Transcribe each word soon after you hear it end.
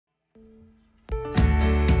Hello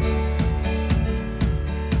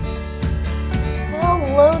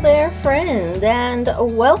there, friend, and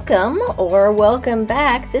welcome or welcome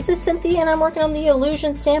back. This is Cynthia, and I'm working on the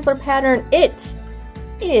Illusion Sampler pattern. It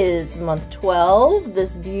is month 12,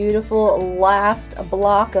 this beautiful last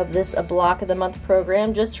block of this Block of the Month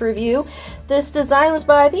program. Just to review, this design was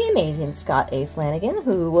by the amazing Scott A. Flanagan,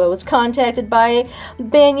 who was contacted by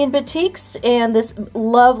Banyan Batiks, and this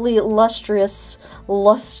lovely lustrous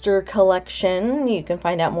luster collection. You can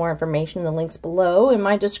find out more information in the links below in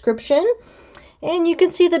my description. And you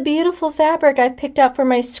can see the beautiful fabric I've picked out for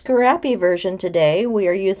my Scrappy version today. We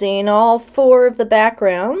are using all 4 of the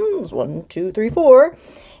backgrounds, 1, 2, 3, 4,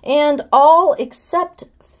 and all except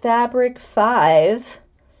fabric 5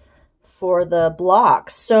 for the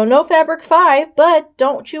blocks. So no fabric 5, but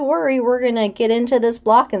don't you worry, we're going to get into this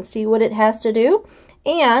block and see what it has to do.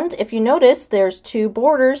 And if you notice, there's 2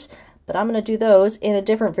 borders, but I'm going to do those in a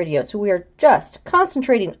different video. So we are just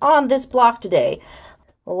concentrating on this block today.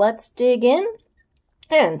 Let's dig in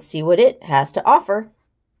and see what it has to offer.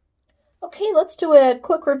 Okay, let's do a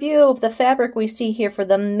quick review of the fabric we see here for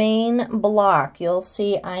the main block. You'll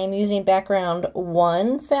see I'm using background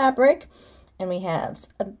 1 fabric, and we have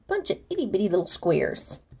a bunch of itty bitty little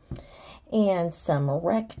squares and some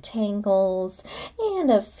rectangles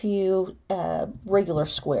and a few regular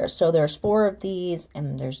squares. So there's 4 of these,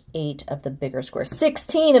 and there's 8 of the bigger squares.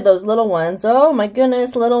 16 of those little ones. Oh my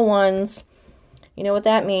goodness, little ones. You know what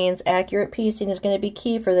that means. Accurate piecing is going to be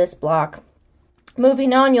key for this block.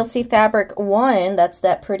 Moving on, you'll see fabric 1. That's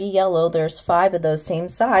that pretty yellow. There's 5 of those same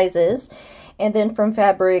sizes. And then from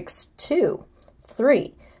fabrics 2,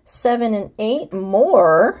 3, 7, and 8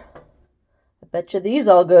 more. I bet you these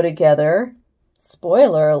all go together.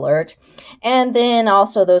 Spoiler alert. And then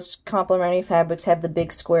also those complementary fabrics have the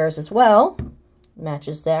big squares as well.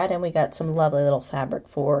 Matches that. And we got some lovely little fabric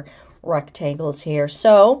for rectangles here.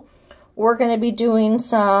 So we're going to be doing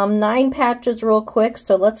some 9 patches real quick,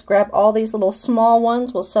 so let's grab all these little small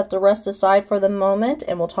ones. We'll set the rest aside for the moment,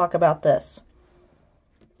 and we'll talk about this.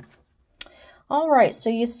 Alright, so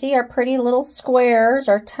you see our pretty little squares,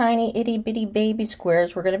 our tiny itty bitty baby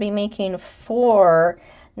squares. We're going to be making 4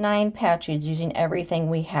 9 patches using everything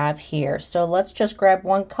we have here. So let's just grab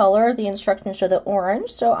one color. The instructions show the orange,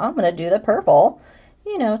 so I'm going to do the purple,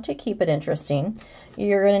 you know, to keep it interesting.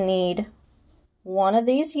 You're going to need 1 of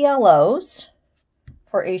these yellows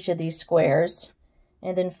for each of these squares,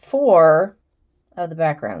 and then 4 of the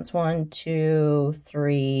backgrounds. 1, 2,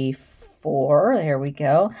 3, 4. There we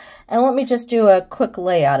go. And let me just do a quick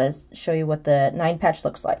layout to show you what the 9 patch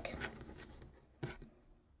looks like.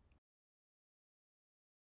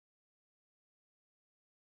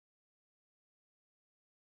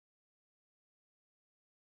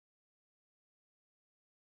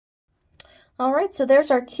 Alright, so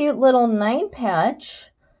there's our cute little 9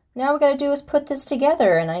 patch. Now what we got to do is put this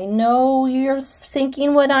together, and I know you're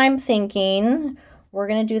thinking what I'm thinking. We're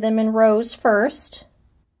going to do them in rows first,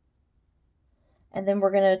 and then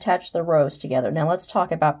we're going to attach the rows together. Now let's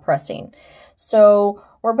talk about pressing. So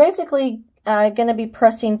we're basically going to be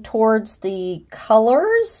pressing towards the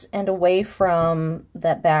colors and away from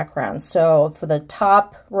that background. So for the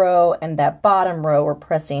top row and that bottom row, we're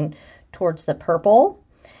pressing towards the purple.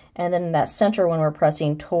 And then that center one, we're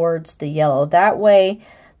pressing towards the yellow. That way,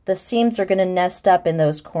 the seams are going to nest up in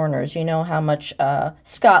those corners. You know how much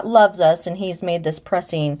Scott loves us, and he's made this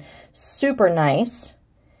pressing super nice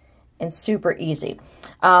and super easy.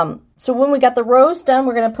 So when we got the rows done,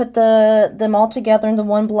 we're going to put them all together into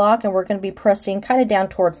one block, and we're going to be pressing kind of down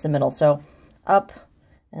towards the middle. So up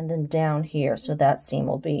and then down here. So that seam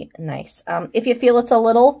will be nice. If you feel it's a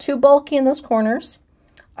little too bulky in those corners,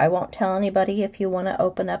 I won't tell anybody if you want to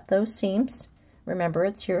open up those seams. Remember,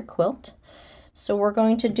 it's your quilt. So we're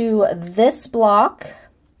going to do this block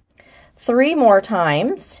 3 more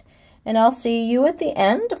times, and I'll see you at the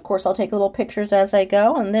end. Of course, I'll take little pictures as I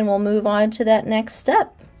go, and then we'll move on to that next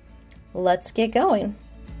step. Let's get going.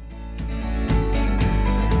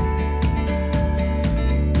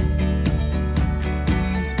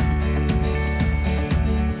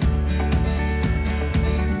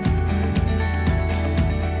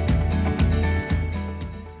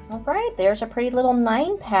 Alright, there's a pretty little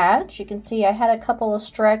 9 patch. You can see I had a couple of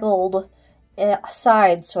straggled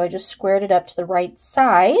sides, so I just squared it up to the right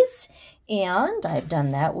size. And I've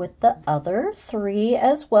done that with the other 3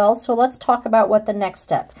 as well. So let's talk about what the next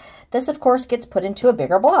step. This, of course, gets put into a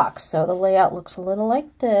bigger block. So the layout looks a little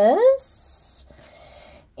like this.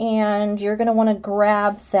 And you're going to want to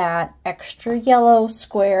grab that extra yellow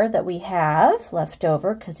square that we have left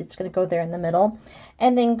over, because it's going to go there in the middle.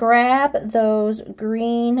 And then grab those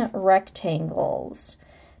green rectangles,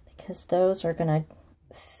 because those are going to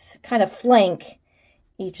kind of flank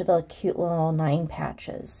each of the cute little 9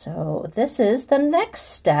 patches. So this is the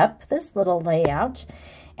next step, this little layout.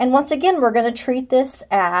 And once again, we're going to treat this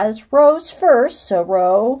as rows first. So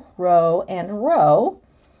row, row, and row.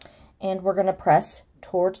 And we're going to press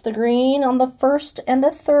towards the green on the first and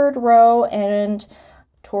the third row and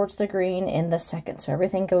towards the green in the second. So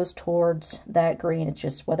everything goes towards that green. It's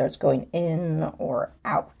just whether it's going in or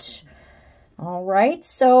out. All right,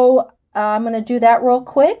 so I'm going to do that real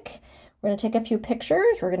quick. We're going to take a few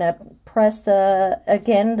pictures. We're going to press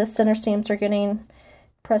again, the center seams are getting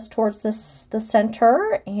pressed towards the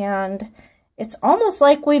center, and it's almost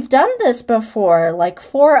like we've done this before, like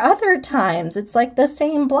 4 other times. It's like the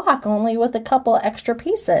same block, only with a couple extra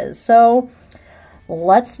pieces. So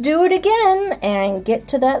let's do it again and get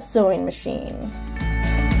to that sewing machine.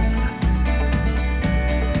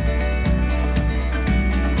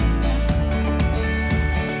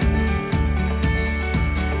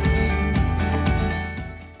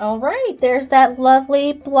 All right, there's that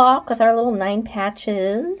lovely block with our little 9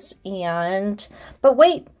 patches. But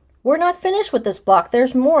wait, we're not finished with this block.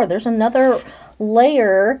 There's more. There's another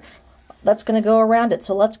layer that's going to go around it.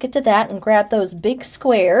 So let's get to that and grab those big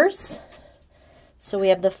squares. So we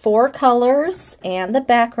have the 4 colors and the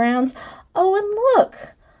backgrounds. Oh, and look,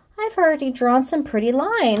 I've already drawn some pretty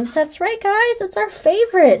lines. That's right, guys. It's our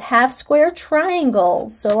favorite half square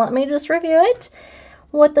triangles. So let me just review it.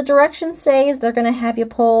 What the directions say is they're going to have you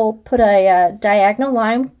put a diagonal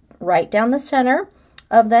line right down the center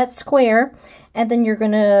of that square, and then you're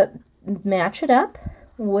going to match it up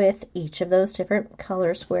with each of those different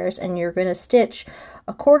color squares, and you're going to stitch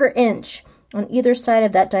a 1/4 inch on either side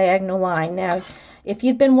of that diagonal line. Now, if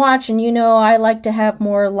you've been watching, you know I like to have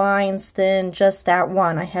more lines than just that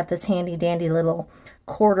one. I have this handy dandy little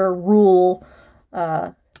 1/4 rule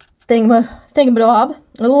thingamabob.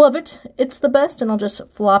 I love it. It's the best, and I'll just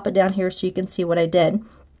flop it down here so you can see what I did.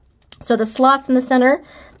 So the slots in the center,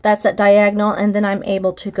 that's that diagonal, and then I'm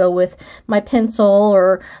able to go with my pencil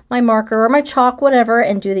or my marker or my chalk, whatever,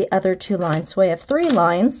 and do the other 2 lines. So I have 3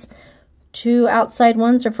 lines. 2 outside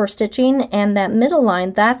ones are for stitching, and that middle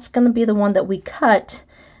line, that's going to be the one that we cut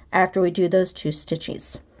after we do those 2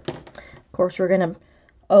 stitches. Of course, we're going to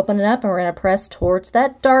open it up and we're going to press towards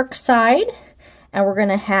that dark side. And we're going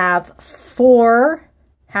to have 4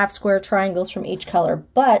 half square triangles from each color,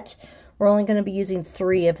 but we're only going to be using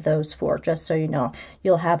 3 of those 4, just so you know.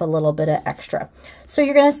 You'll have a little bit of extra. So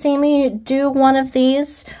you're going to see me do one of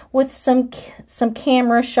these with some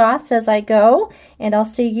camera shots as I go, and I'll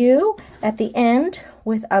see you at the end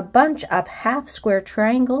with a bunch of half square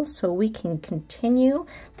triangles so we can continue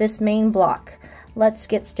this main block. Let's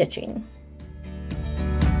get stitching.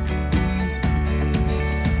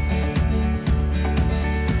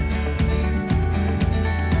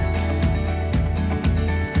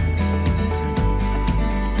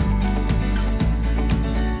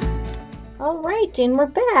 Alright, and we're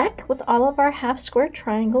back with all of our half square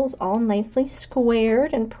triangles all nicely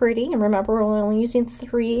squared and pretty. And remember, we're only using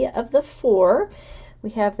 3 of the 4. We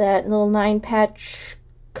have that little 9 patch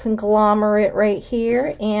conglomerate right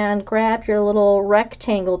here, and grab your little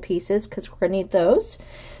rectangle pieces because we're going to need those.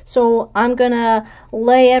 So I'm going to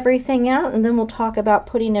lay everything out, and then we'll talk about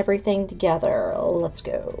putting everything together. Let's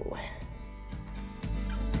go.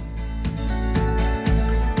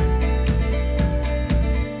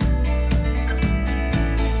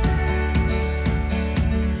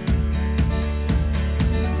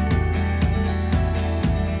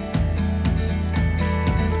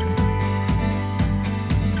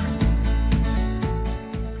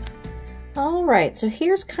 Alright, so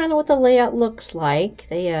here's kind of what the layout looks like.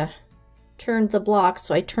 They turned the block,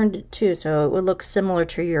 so I turned it too, so it would look similar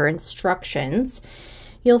to your instructions.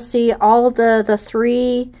 You'll see all of the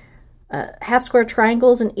 3 half square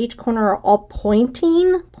triangles in each corner are all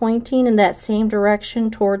pointing in that same direction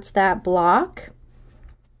towards that block.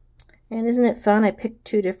 And isn't it fun? I picked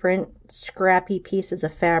 2 different scrappy pieces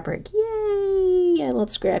of fabric. Yay! I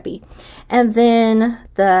love Scrappy. And then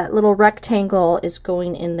the little rectangle is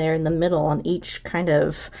going in there in the middle on each kind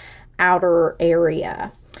of outer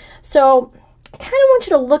area. So I kind of want you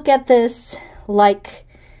to look at this like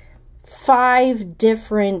 5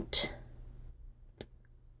 different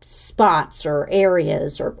spots or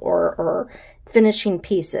areas or finishing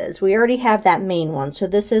pieces. We already have that main one. So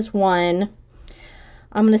this is one.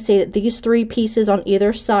 I'm going to say that these 3 pieces on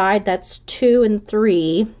either side, that's 2 and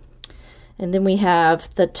 3. And then we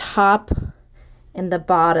have the top and the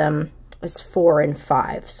bottom is 4 and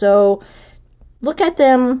 5. So look at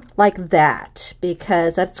them like that,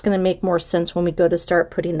 because that's going to make more sense when we go to start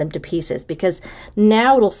putting them to pieces, because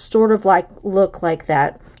now it'll sort of like look like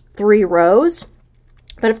that 3 rows.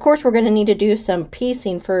 But of course, we're going to need to do some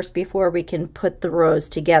piecing first before we can put the rows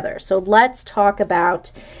together. So let's talk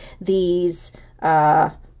about these,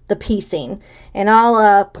 the piecing. And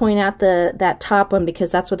I'll point out that top one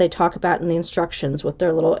because that's what they talk about in the instructions with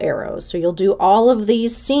their little arrows. So you'll do all of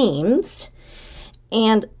these seams,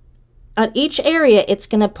 and on each area, it's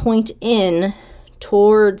going to point in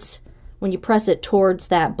towards, when you press it, towards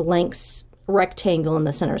that blank rectangle in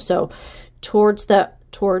the center. So towards,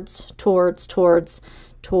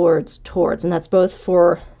 and that's both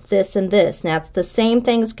for this and this. Now, it's the same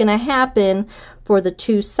thing's going to happen for the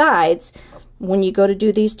 2 sides. When you go to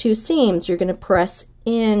do these 2 seams, you're going to press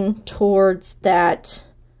in towards that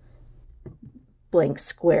blank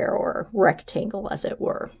square or rectangle, as it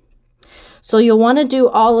were. So you'll want to do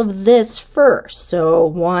all of this first.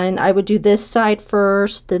 So I would do this side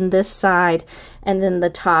first, then this side, and then the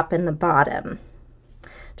top and the bottom,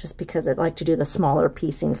 just because I'd like to do the smaller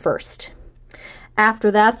piecing first.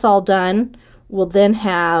 After that's all done, we'll then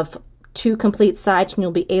have 2 complete sides, and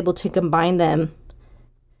you'll be able to combine them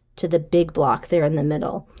to the big block there in the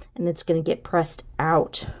middle, and it's going to get pressed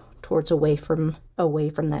out towards away from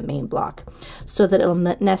that main block, so that it'll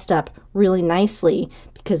nest up really nicely,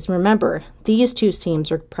 because remember, these 2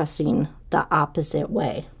 seams are pressing the opposite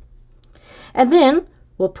way. And then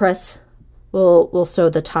we'll sew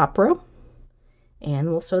the top row,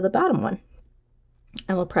 and we'll sew the bottom one,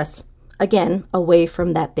 and we'll press again away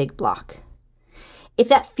from that big block. If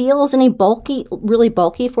that feels really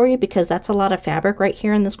bulky for you, because that's a lot of fabric right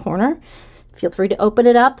here in this corner, feel free to open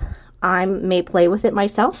it up. I may play with it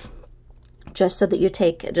myself, just so that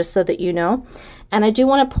you know. And I do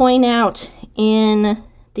want to point out in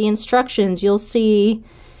the instructions, you'll see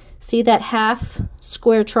that half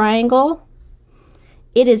square triangle.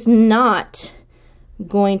 It is not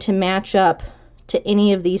going to match up to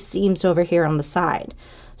any of these seams over here on the side.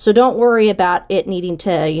 So don't worry about it needing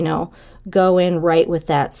to, go in right with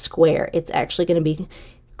that square. It's actually going to be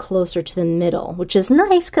closer to the middle, which is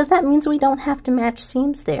nice because that means we don't have to match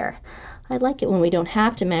seams there. I like it when we don't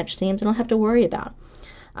have to match seams and don't have to worry about.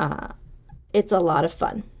 It's a lot of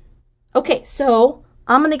fun. Okay, so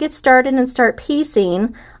I'm going to get started and start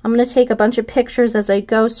piecing. I'm going to take a bunch of pictures as I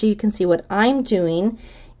go so you can see what I'm doing.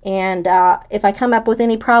 And if I come up with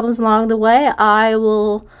any problems along the way, I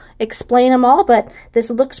will explain them all, but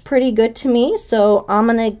this looks pretty good to me, so I'm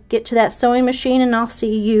gonna get to that sewing machine and I'll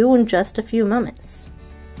see you in just a few moments.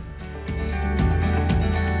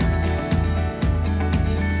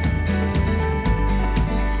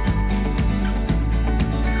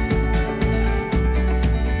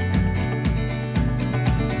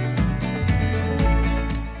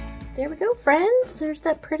 There we go, friends. There's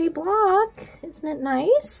that pretty block. Isn't it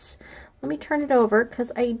nice? Let me turn it over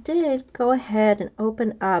because I did go ahead and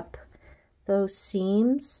open up those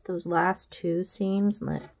seams, those last 2 seams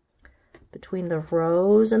between the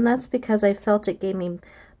rows, and that's because I felt it gave me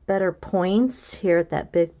better points here at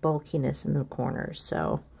that big bulkiness in the corners.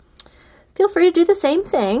 So feel free to do the same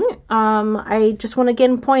thing. I just want to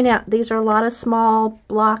again point out these are a lot of small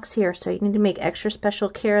blocks here, so you need to make extra special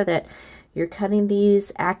care that you're cutting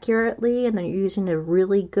these accurately and then you're using a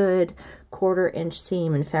really good 1/4 inch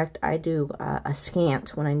seam. In fact, I do a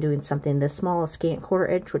scant when I'm doing something this small, a scant 1/4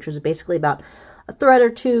 inch, which is basically about a thread or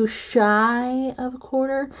 2 shy of a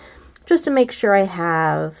 1/4, just to make sure I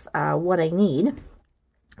have what I need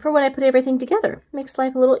for when I put everything together. Makes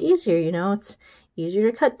life a little easier, it's easier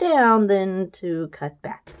to cut down than to cut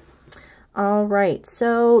back. All right,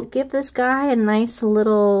 so give this guy a nice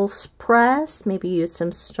little press, maybe use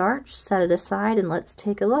some starch, set it aside, and let's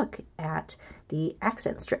take a look at the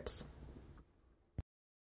accent strips.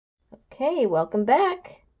 Okay, welcome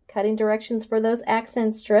back. Cutting directions for those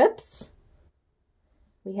accent strips.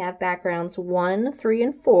 We have backgrounds 1, 3,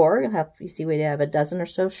 and 4. You see we have a dozen or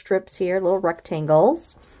so strips here, little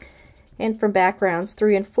rectangles. And from backgrounds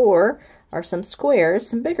 3 and 4 are some squares,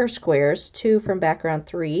 some bigger squares, 2 from background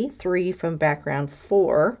 3, 3 from background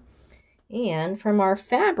 4. And from our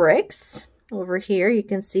fabrics, over here you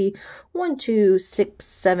can see 1, 2, 6,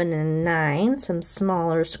 7, and 9, some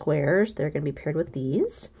smaller squares. They're going to be paired with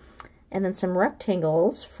these. And then some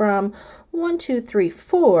rectangles from 1, 2, 3,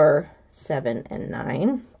 4, 7, and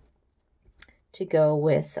 9 to go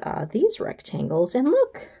with these rectangles. And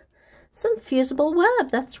look, some fusible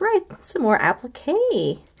web. That's right, some more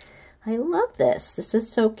applique. I love this. This is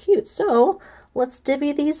so cute. So let's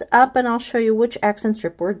divvy these up and I'll show you which accent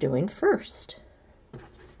strip we're doing first.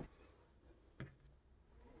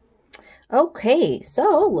 Okay,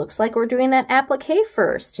 so looks like we're doing that applique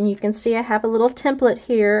first. And you can see I have a little template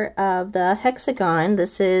here of the hexagon.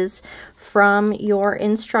 This is from your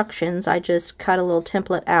instructions. I just cut a little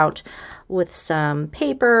template out with some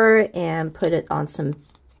paper and put it on some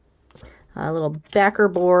little backer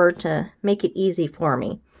board to make it easy for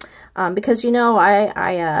me. Because, you know,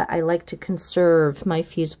 I like to conserve my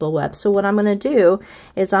fusible web. So what I'm going to do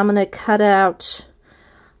is I'm going to cut out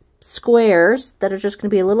squares that are just going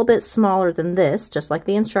to be a little bit smaller than this, just like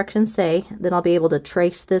the instructions say. Then I'll be able to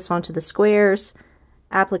trace this onto the squares,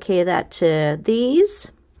 apply that to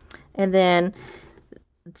these, and then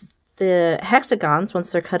the hexagons,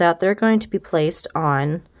 once they're cut out, they're going to be placed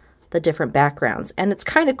on the different backgrounds. And it's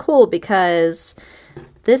kind of cool because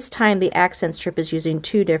this time the accent strip is using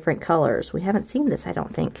 2 different colors. We haven't seen this, I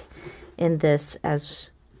don't think, in this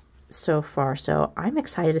as so far. So I'm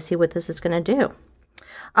excited to see what this is going to do.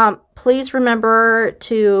 Please remember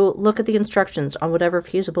to look at the instructions on whatever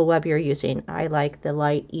fusible web you're using. I like the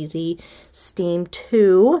Lite Easy Steam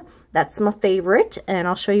 2. That's my favorite, and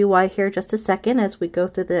I'll show you why here just a second as we go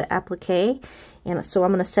through the applique. And so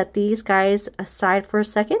I'm going to set these guys aside for a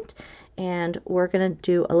second, and we're going to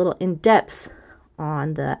do a little in-depth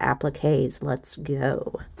on the appliques. Let's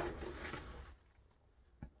go.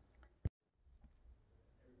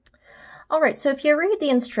 Alright, so if you read the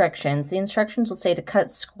instructions will say to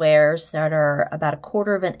cut squares that are about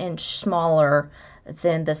 1/4 of an inch smaller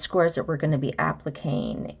than the squares that we're going to be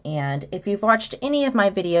appliquing. And if you've watched any of my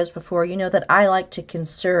videos before, you know that I like to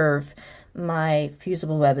conserve my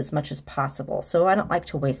fusible web as much as possible. So I don't like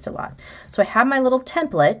to waste a lot. So I have my little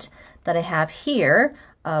template that I have here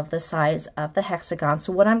of the size of the hexagon.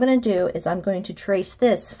 So what I'm going to do is I'm going to trace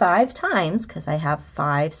this 5 times because I have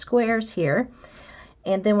 5 squares here.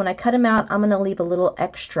 And then when I cut them out, I'm going to leave a little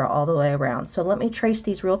extra all the way around. So let me trace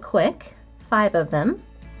these real quick, 5 of them.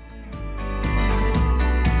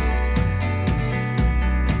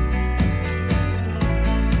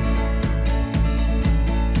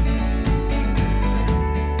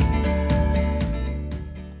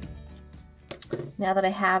 Now that I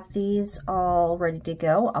have these all ready to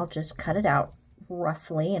go, I'll just cut it out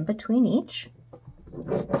roughly in between each.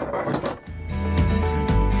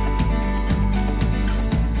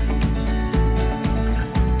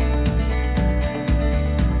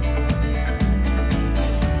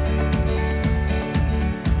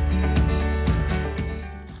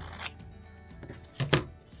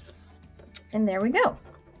 And there we go.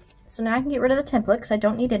 So now I can get rid of the template because I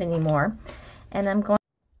don't need it anymore. And I'm going.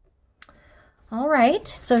 All right,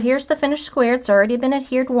 so here's the finished square. It's already been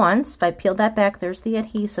adhered once. If I peel that back, there's the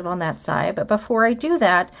adhesive on that side. But before I do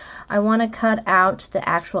that, I want to cut out the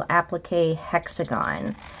actual applique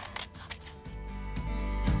hexagon.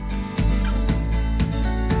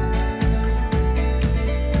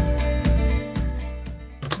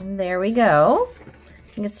 And there we go.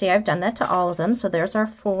 You can see I've done that to all of them. So there's our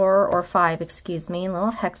 4 or 5, excuse me,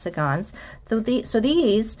 little hexagons. So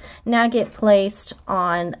these now get placed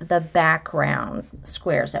on the background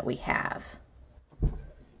squares that we have.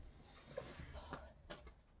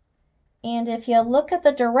 And if you look at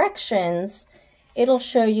the directions, it'll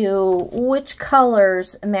show you which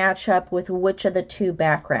colors match up with which of the 2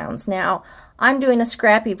 backgrounds. Now, I'm doing a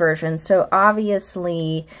Scrappy version, so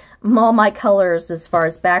obviously all my colors as far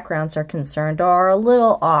as backgrounds are concerned are a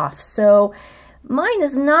little off. So mine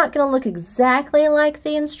is not going to look exactly like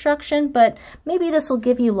the instruction, but maybe this will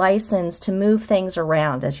give you license to move things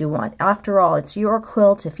around as you want. After all, it's your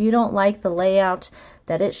quilt. If you don't like the layout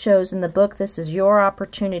that it shows in the book, this is your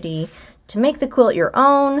opportunity to make the quilt your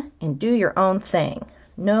own and do your own thing.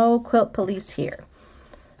 No quilt police here.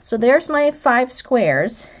 So there's my 5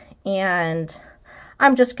 squares, and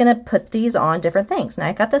I'm just going to put these on different things. Now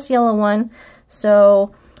I got this yellow one,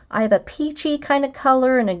 so I have a peachy kind of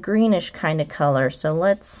color and a greenish kind of color. So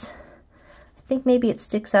I think maybe it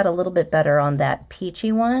sticks out a little bit better on that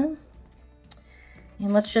peachy one.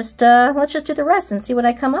 And let's just do the rest and see what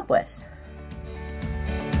I come up with.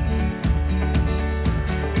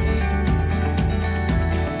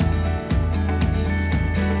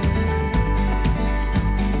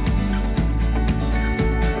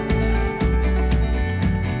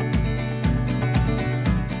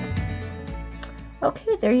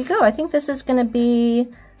 Okay, there you go. I think this is going to be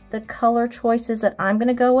the color choices that I'm going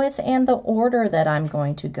to go with and the order that I'm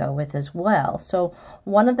going to go with as well. So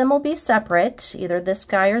one of them will be separate, either this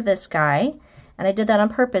guy or this guy. And I did that on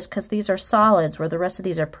purpose because these are solids where the rest of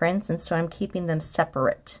these are prints, and so I'm keeping them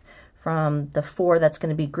separate from the 4 that's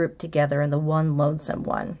going to be grouped together and the 1 lonesome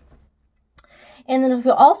one. And then if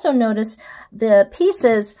you'll also notice, the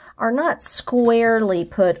pieces are not squarely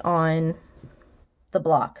put on the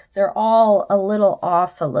block. They're all a little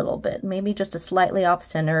off a little bit, maybe just a slightly off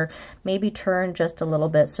center, maybe turn just a little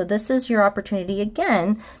bit. So this is your opportunity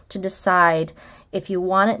again to decide if you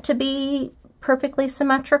want it to be perfectly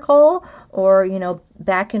symmetrical, or, you know,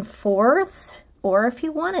 back and forth, or if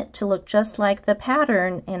you want it to look just like the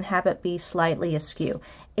pattern and have it be slightly askew.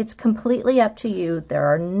 It's completely up to you. There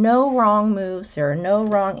are no wrong moves. There are no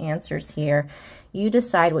wrong answers here. You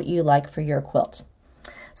decide what you like for your quilt.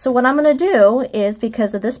 So what I'm going to do is,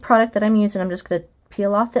 because of this product that I'm using, I'm just going to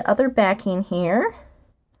peel off the other backing here.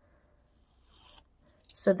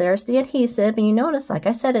 So there's the adhesive, and you notice, like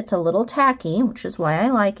I said, it's a little tacky, which is why I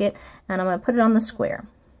like it, and I'm going to put it on the square.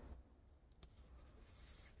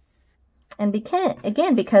 And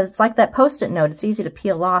again, because it's like that Post-it note, it's easy to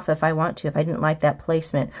peel off if I want to, if I didn't like that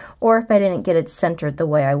placement, or if I didn't get it centered the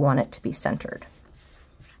way I want it to be centered.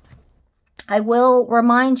 I will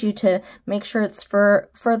remind you to make sure it's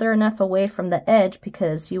further enough away from the edge,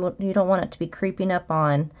 because you don't want it to be creeping up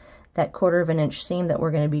on that 1/4 of an inch seam that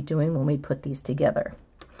we're going to be doing when we put these together.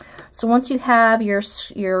 So once you have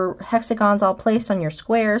your hexagons all placed on your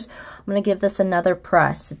squares, I'm going to give this another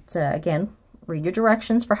press. It's, again, read your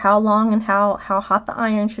directions for how long and how hot the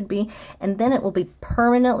iron should be, and then it will be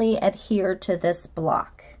permanently adhered to this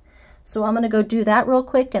block. So I'm going to go do that real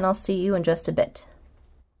quick, and I'll see you in just a bit.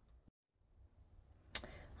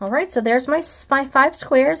 All right, so there's my 5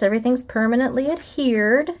 squares. Everything's permanently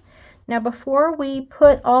adhered. Now, before we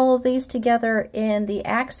put all of these together in the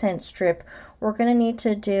accent strip, we're going to need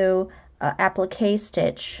to do an applique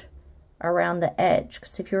stitch around the edge.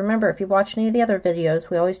 Because if you remember, if you watch any of the other videos,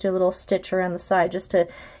 we always do a little stitch around the side, just to,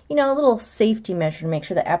 you know, a little safety measure to make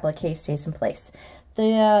sure the applique stays in place.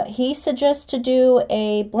 He suggests to do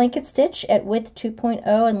a blanket stitch at width 2.0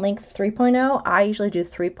 and length 3.0. I usually do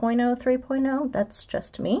 3.0, 3.0. That's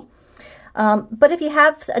just me. But if you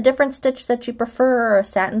have a different stitch that you prefer, or a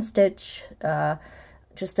satin stitch,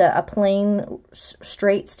 just a plain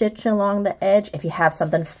straight stitch along the edge, if you have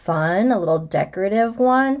something fun, a little decorative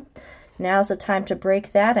one, now's the time to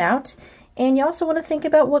break that out. And you also want to think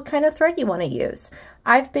about what kind of thread you want to use.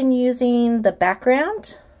 I've been using the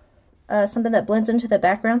background, something that blends into the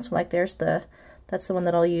background. So like that's the one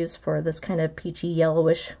that I'll use for this kind of peachy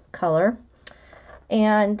yellowish color.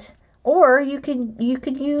 Or you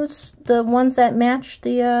could use the ones that match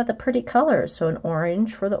the pretty colors. So an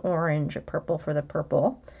orange for the orange, a purple for the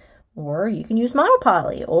purple. Or you can use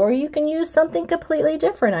monopoly, or you can use something completely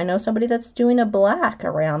different. I know somebody that's doing a black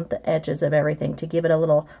around the edges of everything to give it a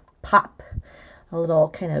little pop, a little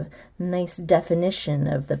kind of nice definition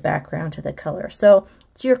of the background to the color. So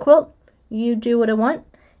it's your quilt. You do what I want,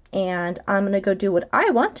 and I'm going to go do what I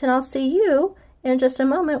want, and I'll see you in just a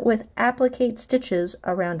moment with applique stitches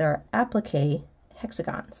around our applique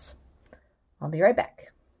hexagons. I'll be right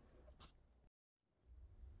back.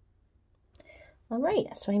 All right,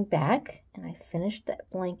 so I'm back, and I finished that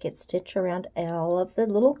blanket stitch around all of the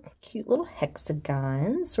cute little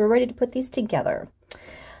hexagons. So we're ready to put these together.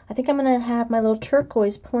 I think I'm going to have my little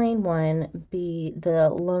turquoise plain one be the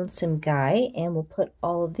lonesome guy, and we'll put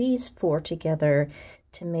all of these 4 together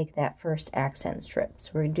to make that first accent strip.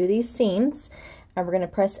 So we're going to do these seams, and we're going to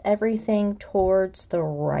press everything towards the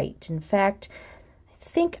right. In fact, I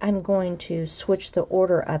think I'm going to switch the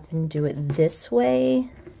order up and do it this way,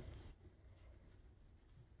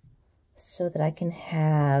 so that I can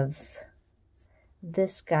have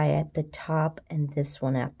this guy at the top and this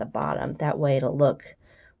one at the bottom. That way it'll look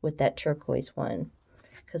with that turquoise one,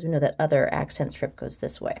 because we know that other accent strip goes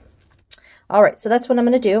this way. All right, so that's what I'm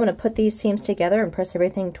going to do. I'm going to put these seams together and press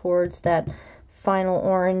everything towards that final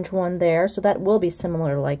orange one there. So that will be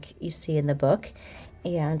similar like you see in the book,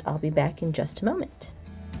 and I'll be back in just a moment.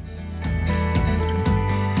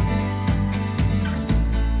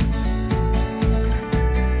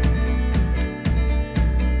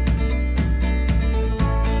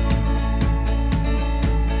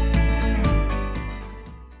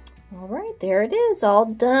 There it is, all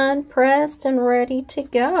done, pressed, and ready to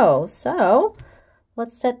go. So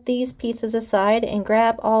let's set these pieces aside and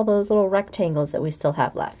grab all those little rectangles that we still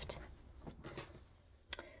have left.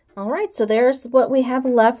 All right, so there's what we have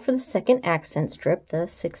left for the second accent strip, the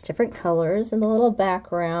 6 different colors and the little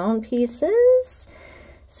background pieces.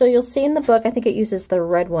 So you'll see in the book, I think it uses the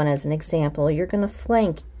red one as an example. You're going to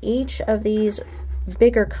flank each of these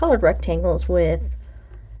bigger colored rectangles with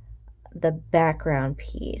the background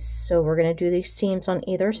piece. So we're going to do these seams on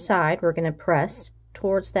either side. We're going to press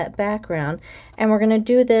towards that background, and we're going to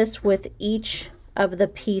do this with each of the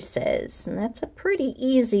pieces. And that's a pretty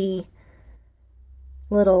easy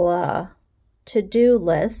little to-do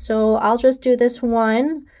list. So I'll just do this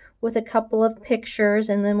one with a couple of pictures,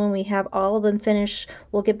 and then when we have all of them finished,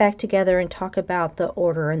 we'll get back together and talk about the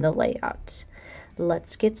order and the layout.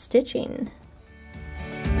 Let's get stitching.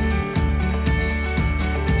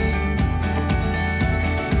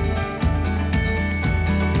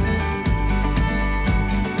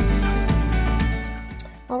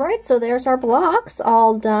 Alright, so there's our blocks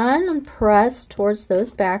all done and pressed towards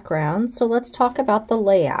those backgrounds. So let's talk about the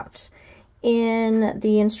layout. In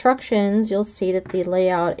the instructions, you'll see that the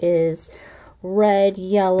layout is red,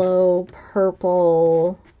 yellow,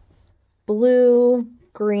 purple, blue,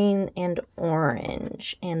 green, and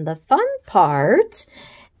orange. And the fun part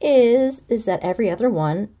is that every other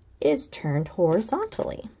one is turned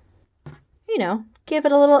horizontally. You know, give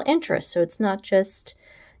it a little interest so it's not just,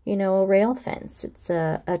 you know, a rail fence. It's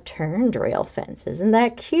a turned rail fence. Isn't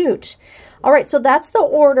that cute? All right, so that's the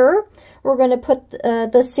order. We're going to put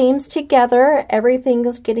the seams together. Everything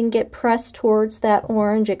is get pressed towards that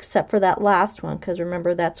orange except for that last one, because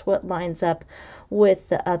remember, that's what lines up with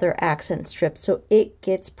the other accent strip. So it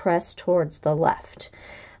gets pressed towards the left.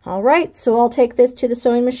 All right, so I'll take this to the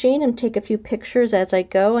sewing machine and take a few pictures as I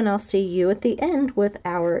go, and I'll see you at the end with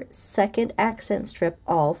our second accent strip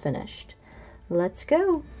all finished. Let's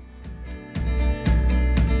go.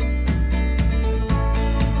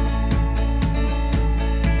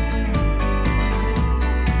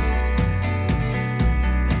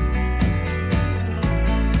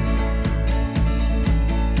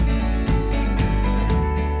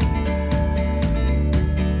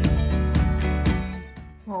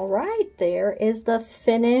 All right, there is the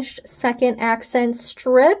finished second accent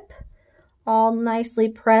strip, all nicely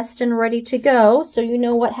pressed and ready to go. So you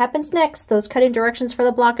know what happens next. Those cutting directions for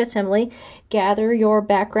the block assembly. Gather your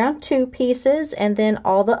background 2 pieces and then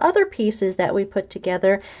all the other pieces that we put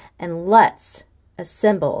together, and let's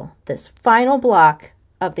assemble this final block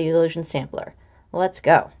of the Illusion Sampler. Let's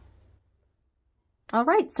go. All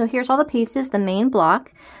right, so here's all the pieces, the main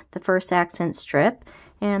block, the first accent strip,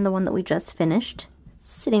 and the one that we just finished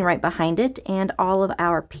sitting right behind it, and all of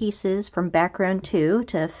our pieces from background 2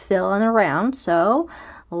 to fill in around. So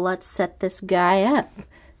let's set this guy up.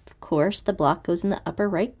 Of course, the block goes in the upper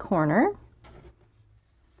right corner,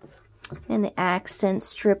 and the accent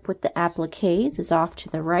strip with the appliques is off to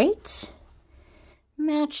the right,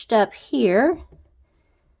 matched up here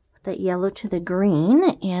with that yellow to the green,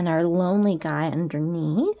 and our lonely guy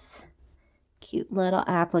underneath. Cute little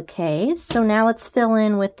appliques. So now let's fill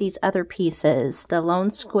in with these other pieces. The lone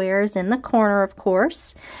squares in the corner, of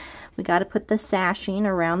course. We got to put the sashing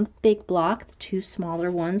around the big block. The 2 smaller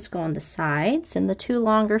ones go on the sides, and the 2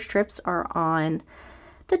 longer strips are on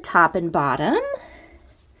the top and bottom.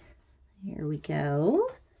 Here we go.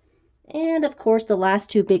 And of course, the last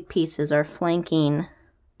 2 big pieces are flanking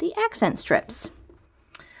the accent strips.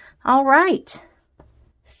 All right.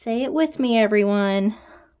 Say it with me, everyone.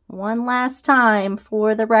 One last time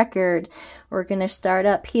for the record. We're going to start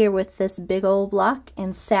up here with this big old block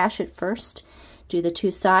and sash it first. Do the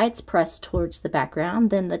 2 sides, press towards the background,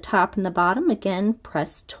 then the top and the bottom, again,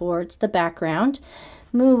 press towards the background.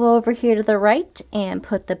 Move over here to the right and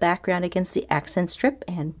put the background against the accent strip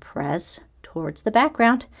and press towards the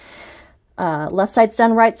background. Left side's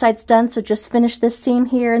done, right side's done, so just finish this seam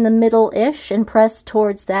here in the middle-ish and press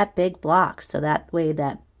towards that big block. So that way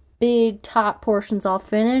that big top portion's all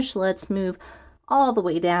finished. Let's move all the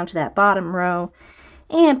way down to that bottom row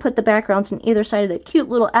and put the backgrounds on either side of the cute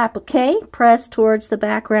little applique. Press towards the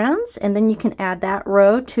backgrounds, and then you can add that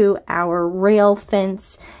row to our rail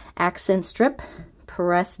fence accent strip.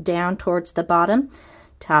 Press down towards the bottom.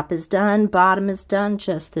 Top is done, bottom is done,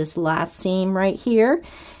 just this last seam right here.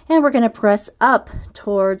 And we're going to press up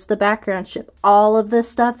towards the background strip. All of this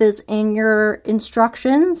stuff is in your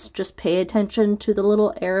instructions. Just pay attention to the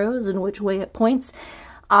little arrows and which way it points.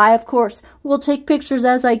 I, of course, will take pictures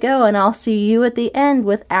as I go, and I'll see you at the end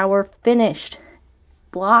with our finished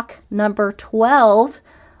block number 12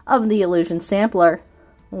 of the Illusion Sampler.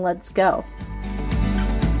 Let's go.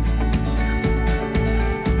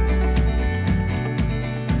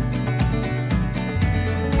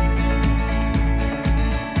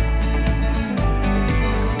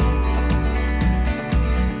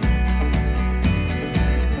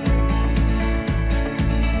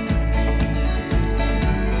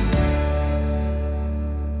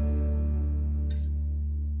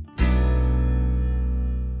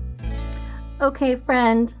 Okay,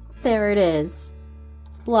 friend, there it is.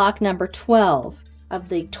 Block number 12 of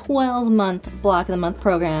the 12-month Block of the Month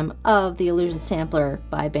program of the Illusion Sampler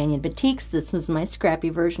by Banyan Batiks. This was my Scrappy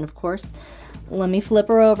version, of course. Let me flip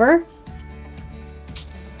her over.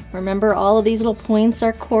 Remember, all of these little points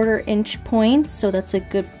are 1/4 inch points, so that's a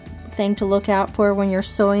good thing to look out for when you're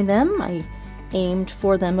sewing them. I aimed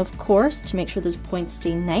for them, of course, to make sure those points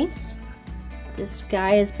stay nice. This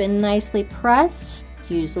guy has been nicely pressed.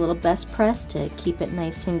 Use a little best press to keep it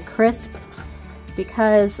nice and crisp,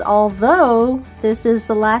 because although this is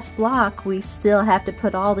the last block, we still have to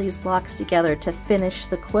put all these blocks together to finish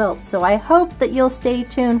the quilt. So I hope that you'll stay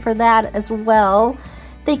tuned for that as well.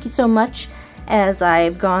 Thank you so much as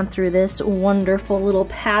I've gone through this wonderful little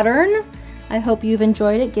pattern. I hope you've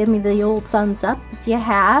enjoyed it. Give me the old thumbs up if you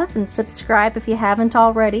have, and subscribe if you haven't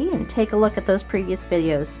already, and take a look at those previous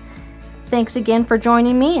videos. Thanks again for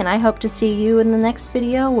joining me, and I hope to see you in the next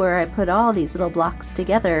video where I put all these little blocks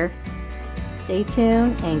together. Stay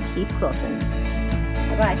tuned and keep quilting.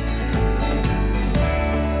 Bye-bye.